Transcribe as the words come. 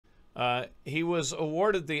He was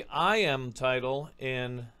awarded the IM title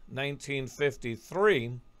in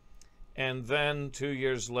 1953, and then 2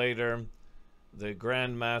 years later, the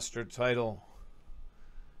Grandmaster title.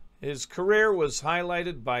 His career was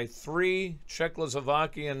highlighted by 3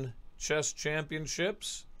 Czechoslovakian chess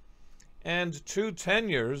championships and 2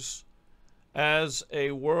 tenures as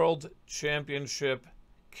a world championship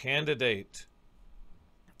candidate.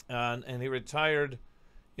 And he retired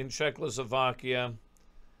in Czechoslovakia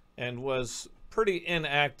and was pretty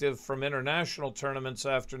inactive from international tournaments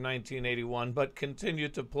after 1981, but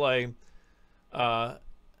continued to play on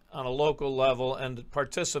a local level and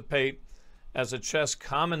participate as a chess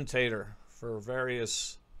commentator for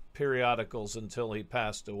various periodicals until he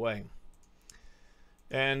passed away.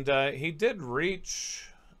 And he did reach,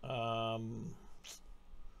 what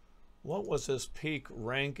was his peak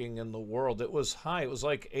ranking in the world? It was high. It was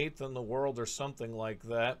like 8th in the world or something like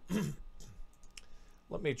that.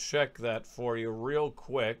 Let me check that for you real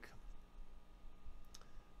quick.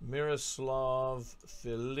 Miroslav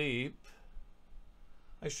Filip.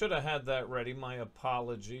 I should have had that ready. My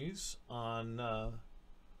apologies on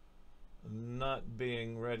not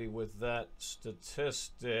being ready with that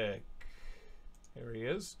statistic. Here he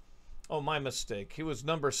is. Oh, my mistake. He was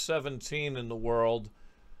number 17 in the world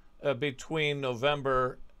between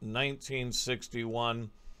November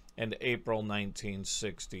 1961 and April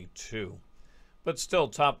 1962. But still,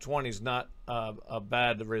 top 20 is not a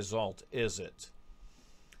bad result, is it?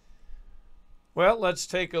 Well, let's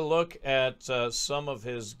take a look at some of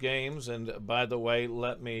his games. And by the way,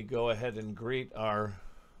 let me go ahead and greet our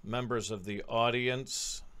members of the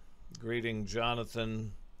audience. Greeting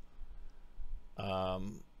Jonathan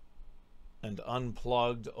and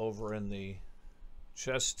Unplugged over in the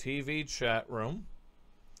Chess TV chat room.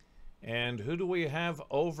 And who do we have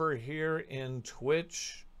over here in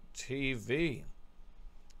Twitch TV?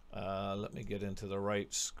 Let me get into the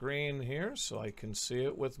right screen here so I can see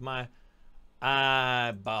it with my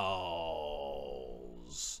eyeballs.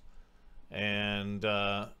 And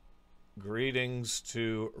greetings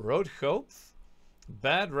to Rotkopf,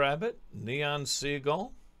 Bad Rabbit, Neon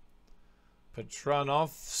Seagull, Petronov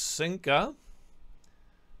Sinka,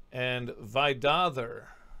 and Vidother,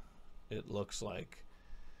 it looks like.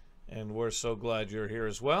 And we're so glad you're here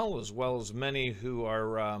as well as many who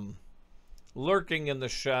are lurking in the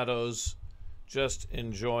shadows, just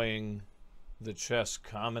enjoying the chess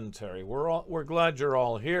commentary. We're glad you're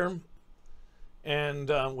all here,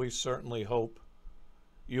 and we certainly hope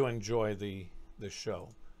you enjoy the show.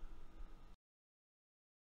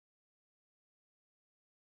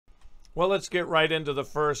 Well, let's get right into the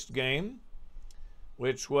first game,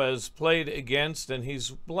 which was played against, and he's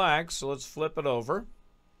black, so let's flip it over.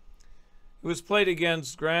 It was played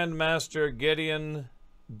against Grandmaster Gideon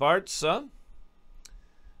Barca,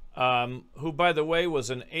 who, by the way, was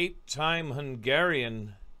an 8-time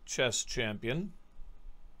Hungarian chess champion.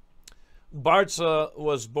 Barca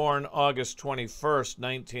was born August 21st,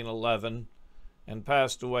 1911, and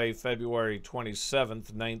passed away February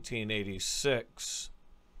 27th, 1986.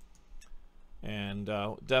 And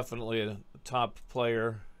definitely a top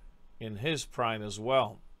player in his prime as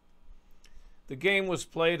well. The game was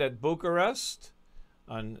played at Bucharest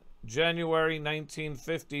on January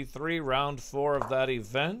 1953, round 4 of that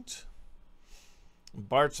event.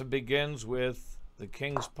 Barca begins with the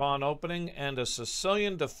king's pawn opening and a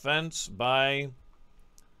Sicilian defense by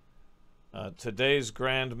today's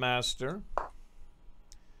Grandmaster.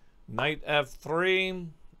 Knight f3,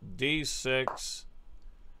 d6,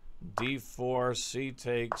 d4, c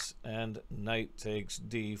takes, and knight takes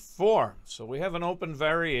d4. So we have an open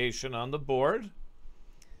variation on the board.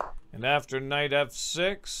 And after knight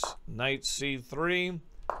f6, knight c3,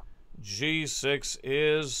 g6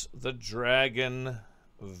 is the dragon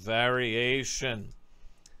variation.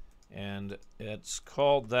 And it's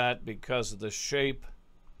called that because of the shape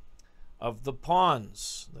of the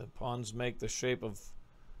pawns. The pawns make the shape of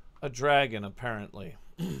a dragon, apparently.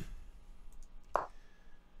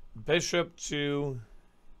 Bishop to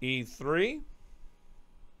e3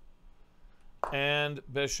 and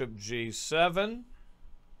bishop g7.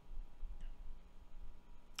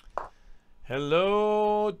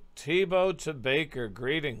 Hello, Thibaut to Baker.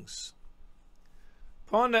 Greetings.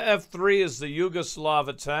 Pawn to f3 is the Yugoslav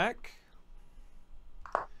attack.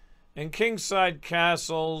 And kingside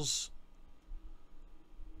castles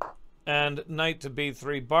and knight to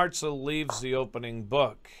b3. Barca leaves the opening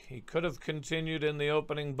book. He could have continued in the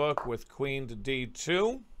opening book with queen to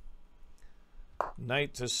d2.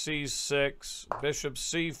 Knight to c6. Bishop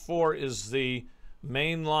c4 is the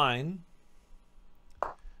main line.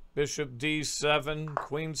 Bishop d7,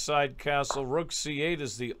 queenside castle. Rook c8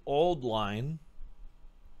 is the old line.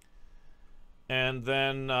 And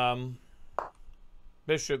then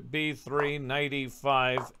bishop b3, knight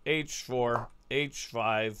e5, h4,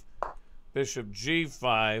 h5, bishop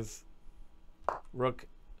g5, rook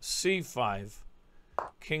c5,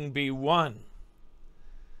 king b1.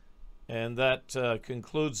 And that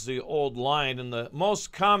concludes the old line. And the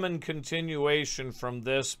most common continuation from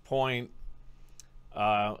this point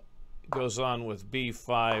goes on with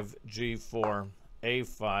b5, g4,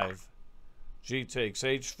 a5, g takes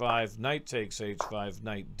h5, knight takes h5,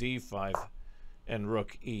 knight d5, and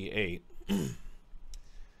rook e8.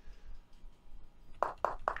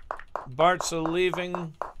 Barca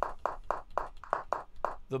leaving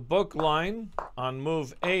the book line on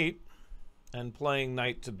move 8 and playing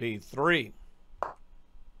knight to b3.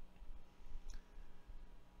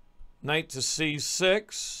 Knight to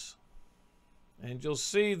c6. And you'll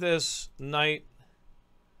see this knight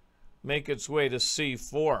make its way to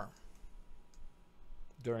c4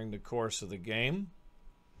 during the course of the game.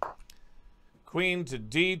 Queen to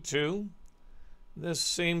d2. This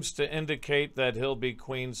seems to indicate that he'll be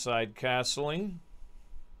queenside castling.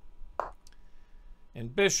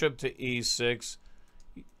 And bishop to e6.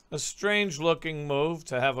 A strange looking move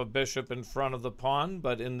to have a bishop in front of the pawn,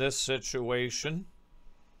 but in this situation,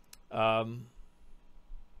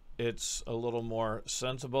 it's a little more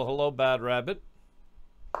sensible. Hello, Bad Rabbit.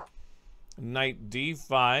 Knight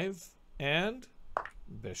d5 and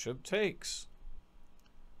bishop takes.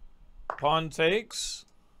 Pawn takes,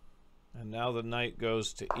 and now the knight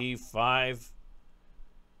goes to e5.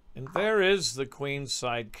 And there is the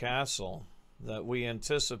queenside castle that we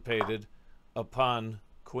anticipated upon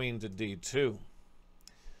queen to d2.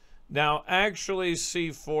 Now, actually,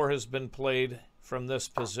 c4 has been played from this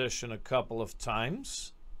position a couple of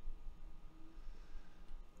times.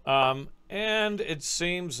 And it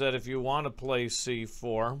seems that if you want to play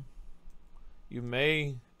c4, you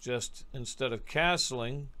may just, instead of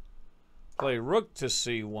castling, play rook to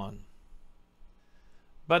c1.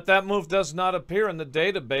 But that move does not appear in the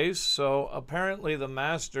database, so apparently the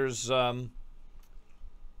masters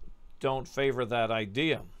don't favor that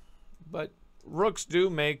idea. But rooks do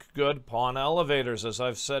make good pawn elevators, as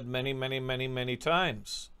I've said many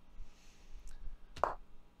times.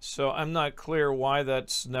 So I'm not clear why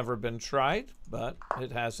that's never been tried, but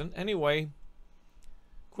it hasn't. Anyway,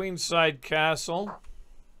 queenside castle,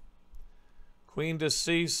 queen to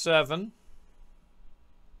c7,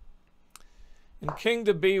 and king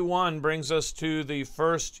to b1 brings us to the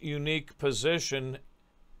first unique position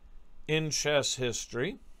in chess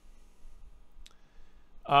history.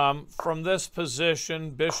 From this position,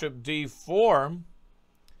 bishop d4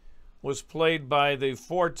 was played by the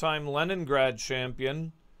four-time Leningrad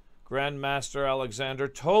champion, Grandmaster Alexander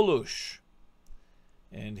Tolush.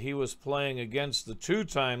 And he was playing against the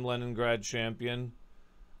two-time Leningrad champion,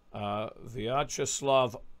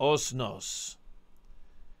 Vyacheslav Osnos.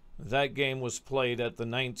 That game was played at the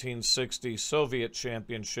 1960 Soviet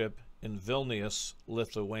Championship in Vilnius,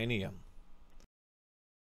 Lithuania.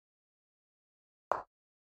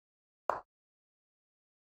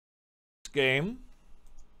 Game,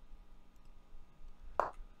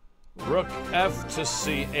 rook f to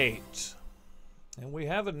c8. And we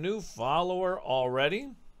have a new follower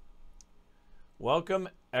already. Welcome,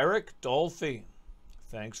 Eric Dolphy.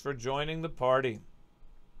 Thanks for joining the party.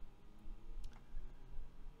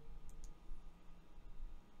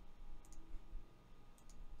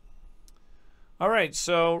 All right,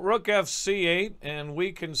 so rook f c8, and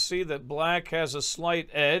we can see that black has a slight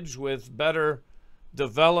edge with better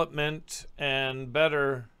development and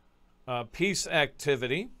better piece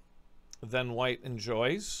activity than white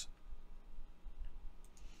enjoys.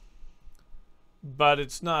 But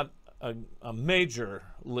it's not a major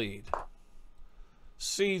lead.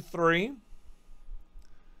 c3,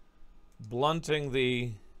 blunting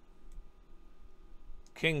the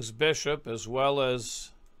king's bishop as well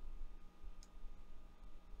as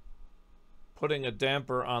putting a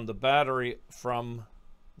damper on the battery from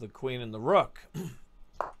the queen and the rook.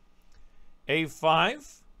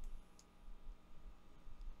 a5.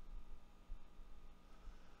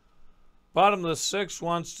 Bottom of the sixth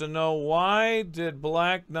wants to know, why did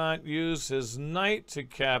black not use his knight to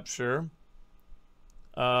capture?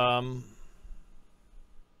 Let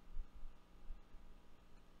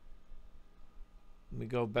me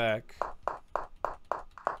go back.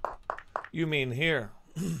 You mean here.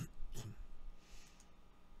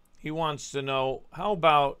 He wants to know, how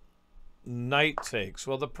about knight takes?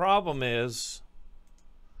 Well, the problem is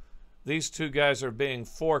these two guys are being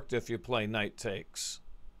forked if you play knight takes.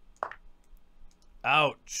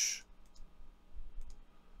 Ouch.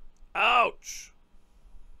 Ouch.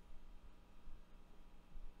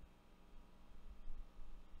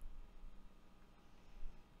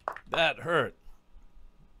 That hurt.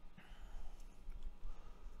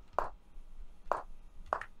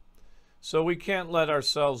 So we can't let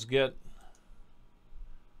ourselves get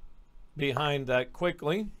behind that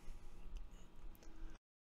quickly.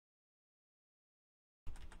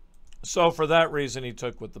 So for that reason, he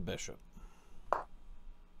took with the bishop.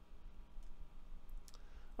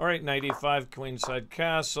 All right, knight e5, queenside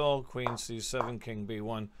castle, queen c7, king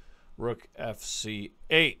b1, rook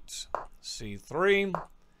fc8, c3,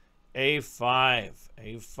 a5,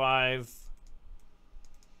 a5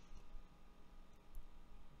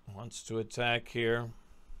 wants to attack here.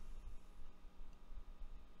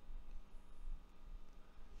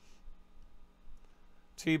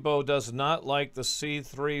 Thibaut does not like the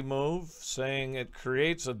c3 move, saying it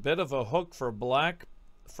creates a bit of a hook for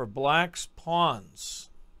black's pawns.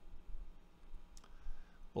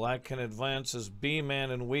 Black can advance his b-man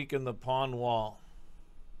and weaken the pawn wall.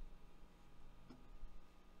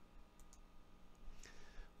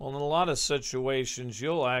 Well, in a lot of situations,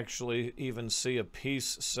 you'll actually even see a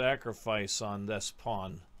piece sacrifice on this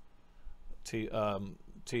pawn,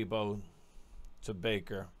 Thibaut to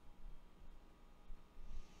Baker.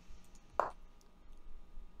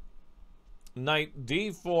 Knight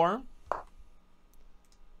d4.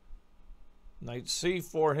 Knight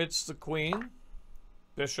c4 hits the queen.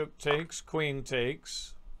 Bishop takes, queen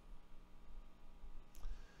takes.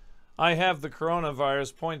 I have the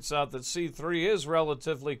coronavirus points out that c3 is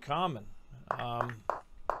relatively common.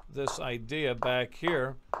 This idea back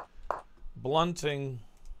here, blunting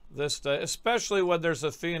this, especially when there's a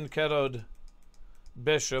fianchettoed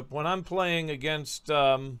bishop. When I'm playing against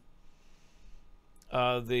the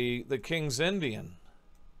King's Indian,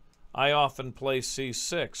 I often play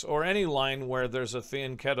c6, or any line where there's a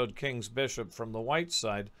fianchettoed king's bishop from the white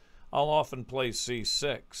side, I'll often play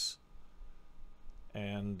c6.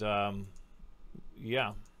 And,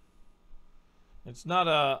 yeah, it's not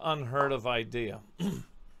an unheard of idea.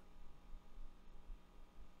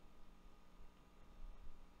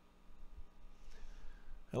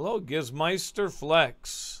 Hello, Gizmeister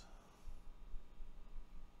Flex.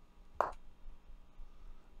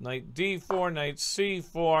 Knight d4, knight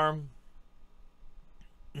c4.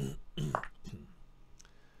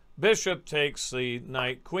 Bishop takes the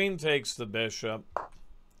knight, queen takes the bishop.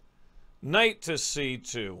 Knight to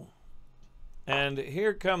c2. And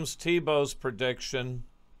here comes Thibaut's prediction.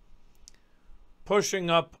 Pushing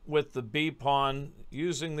up with the b pawn,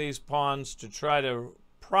 using these pawns to try to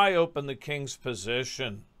pry open the king's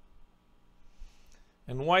position.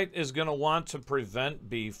 And white is going to want to prevent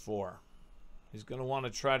b4. He's going to want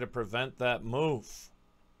to try to prevent that move.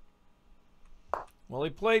 Well, he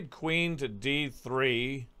played queen to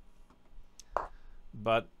d3,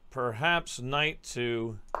 but perhaps knight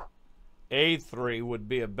to a3 would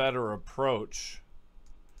be a better approach.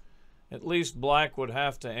 At least black would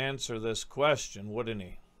have to answer this question, wouldn't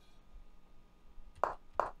he?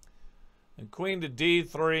 And queen to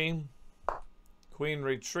d3. Queen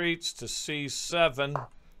retreats to c7.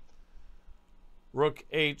 Rook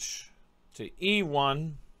h to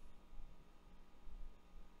e1.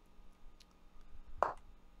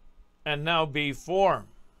 And now b4.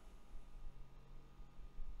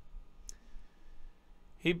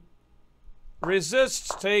 He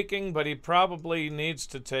resists taking, but he probably needs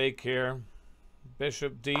to take here.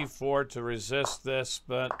 Bishop d4 to resist this,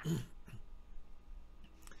 but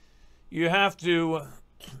you have to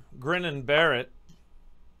grin and bear it.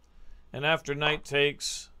 And after knight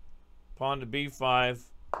takes, pawn to b5,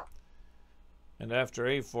 and after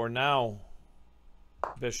a4, now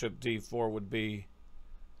bishop d4 would be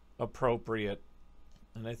appropriate.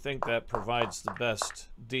 And I think that provides the best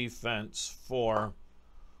defense for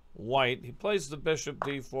white. He plays the bishop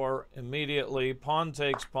d4 immediately. Pawn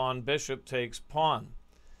takes pawn, bishop takes pawn.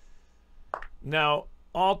 Now,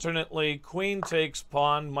 alternately, queen takes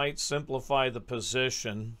pawn might simplify the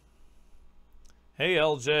position. Hey,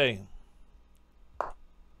 LJ.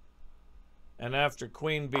 And after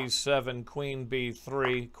queen b7, queen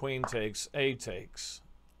b3, queen takes, a takes.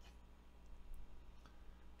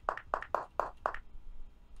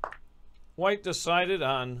 White decided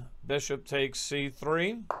on bishop takes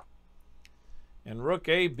c3 and rook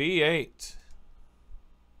a b8.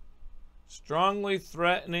 Strongly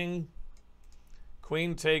threatening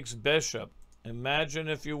queen takes bishop. Imagine,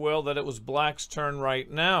 if you will, that it was black's turn right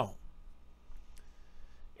now.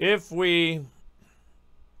 If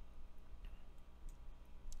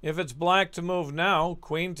it's black to move now,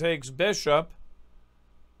 queen takes bishop,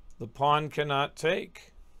 the pawn cannot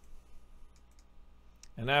take.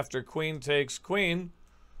 And after queen takes queen,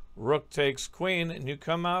 rook takes queen, and you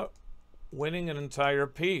come out winning an entire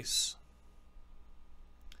piece.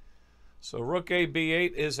 So rook a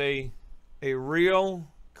b8 is a real,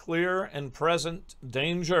 clear, and present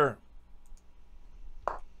danger.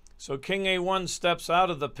 So king a1 steps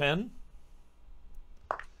out of the pin.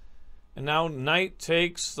 And now knight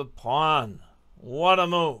takes the pawn. What a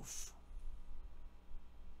move.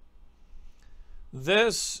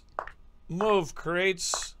 This move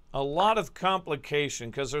creates a lot of complication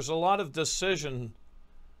because there's a lot of decision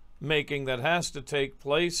making that has to take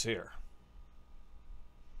place here.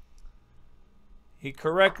 He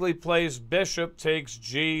correctly plays bishop takes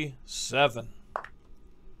g7.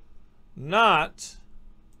 Not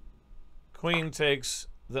queen takes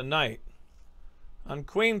the knight. On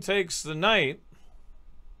queen takes the knight,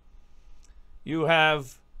 you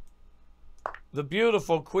have the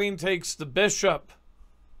beautiful queen takes the bishop.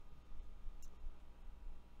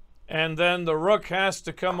 And then the rook has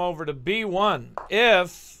to come over to b1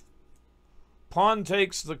 if pawn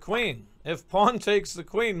takes the queen. If pawn takes the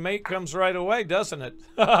queen, mate comes right away, doesn't it?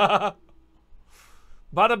 Bada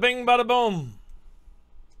bing, bada boom.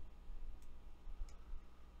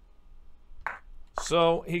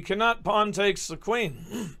 So he cannot pawn takes the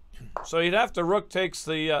queen. So he'd have to rook takes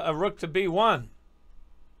the rook to b1.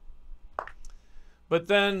 But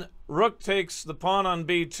then rook takes the pawn on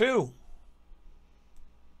b2.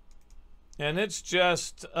 And it's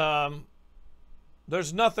just,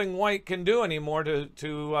 there's nothing white can do anymore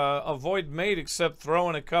to avoid mate except throw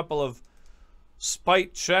in a couple of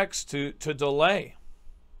spite checks to delay.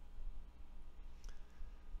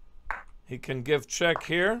 He can give check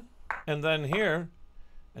here and then here.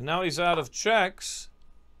 And now he's out of checks.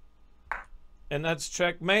 And that's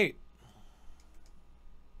checkmate.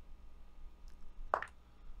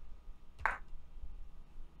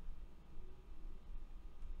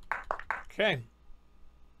 Okay.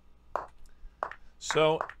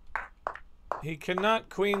 So he cannot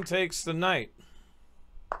queen takes the knight.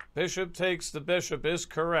 Bishop takes the bishop is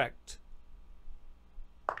correct.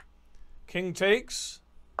 King takes.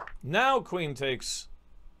 Now queen takes.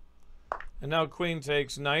 And now queen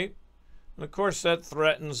takes knight. And of course that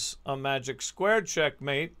threatens a magic square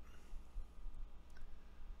checkmate.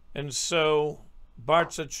 And so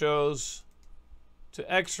Barca chose to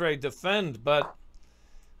X-ray defend, but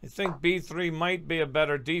I think b3 might be a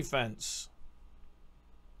better defense.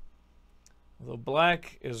 Although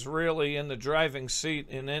black is really in the driving seat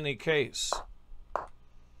in any case.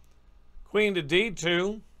 Queen to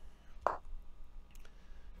d2.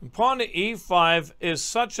 And pawn to e5 is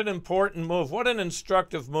such an important move. What an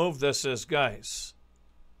instructive move this is, guys.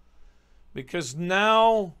 Because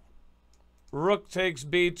now rook takes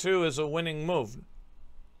b2 is a winning move.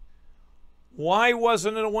 Why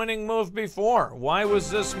wasn't it a winning move before? Why was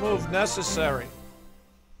this move necessary?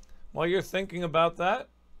 While you're thinking about that,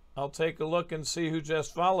 I'll take a look and see who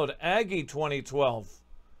just followed. Aggie 2012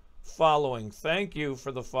 following. Thank you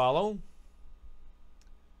for the follow.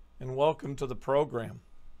 And welcome to the program.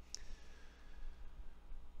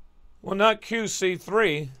 Well, not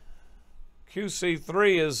QC3.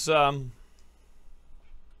 QC3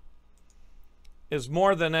 is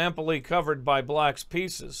more than amply covered by black's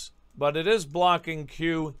pieces, but it is blocking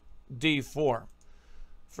QD4.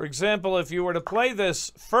 For example, if you were to play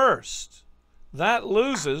this first, that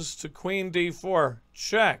loses to queen d4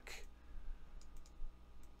 check.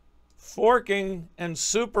 Forking and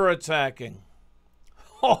super attacking.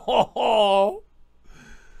 Oh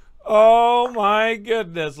my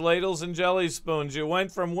goodness, ladles and jelly spoons. You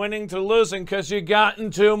went from winning to losing because you got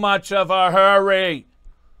in too much of a hurry.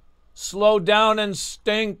 Slow down and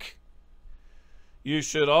stink. You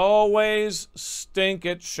should always stink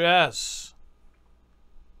at chess.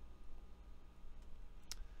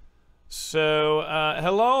 So,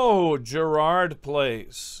 hello, Gerard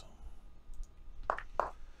Plays.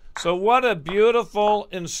 So what a beautiful,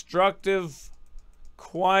 instructive,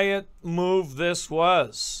 quiet move this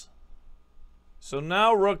was. So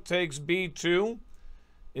now rook takes b2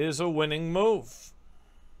 is a winning move.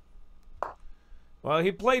 Well,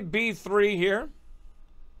 he played b3 here.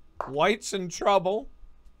 White's in trouble.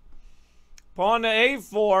 Pawn to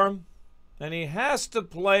a4, and he has to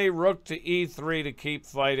play rook to e3 to keep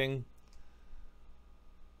fighting.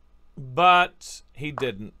 But he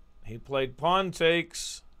didn't. He played pawn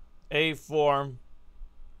takes, a4,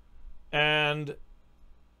 and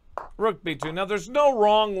rook b2. Now, there's no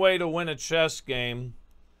wrong way to win a chess game,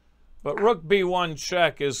 but rook b1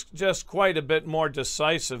 check is just quite a bit more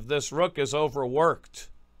decisive. This rook is overworked.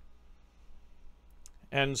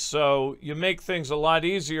 And so you make things a lot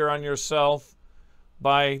easier on yourself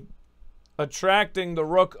by attracting the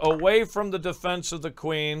rook away from the defense of the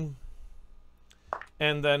queen.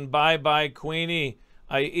 And then bye-bye, queenie.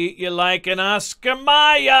 I eat you like an Oscar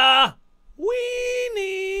Mayer.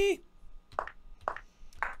 Weenie.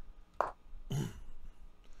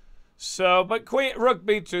 So, but rook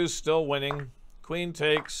b2 is still winning. Queen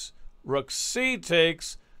takes, rook c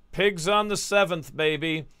takes, pigs on the 7th,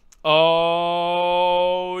 baby.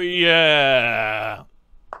 Oh, yeah.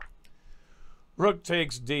 Rook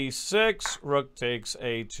takes d6, rook takes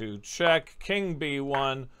a2 check, king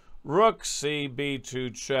b1, rook c,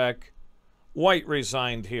 b2 check. White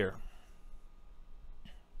resigned here.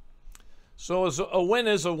 So a win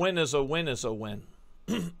is a win is a win is a win.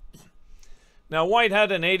 Now, white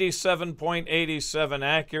had an 87.87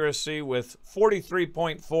 accuracy with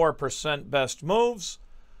 43.4% best moves.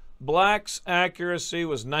 Black's accuracy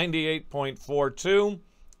was 98.42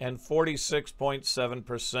 and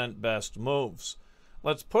 46.7% best moves.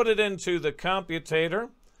 Let's put it into the computator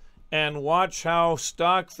and watch how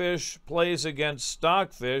Stockfish plays against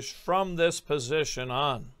Stockfish from this position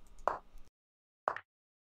on.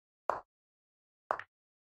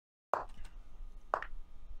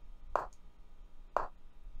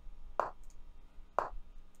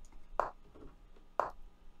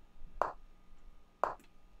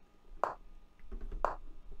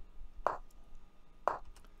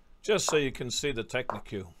 Just so you can see the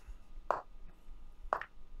technique.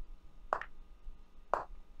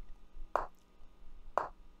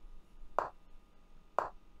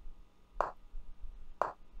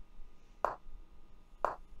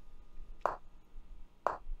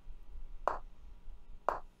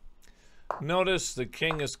 Notice the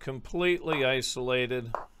king is completely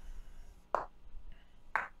isolated.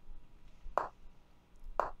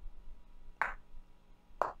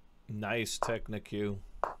 Nice technique.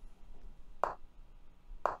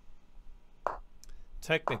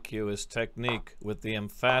 Technique is technique with the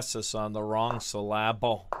emphasis on the wrong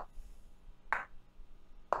syllable.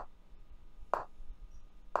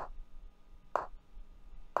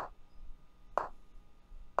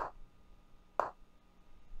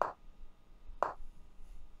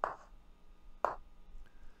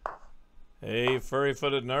 Hey,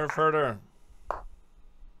 furry-footed nerve herder.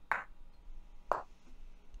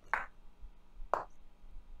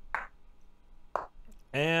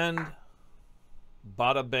 And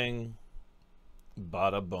bada bing,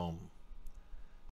 bada boom.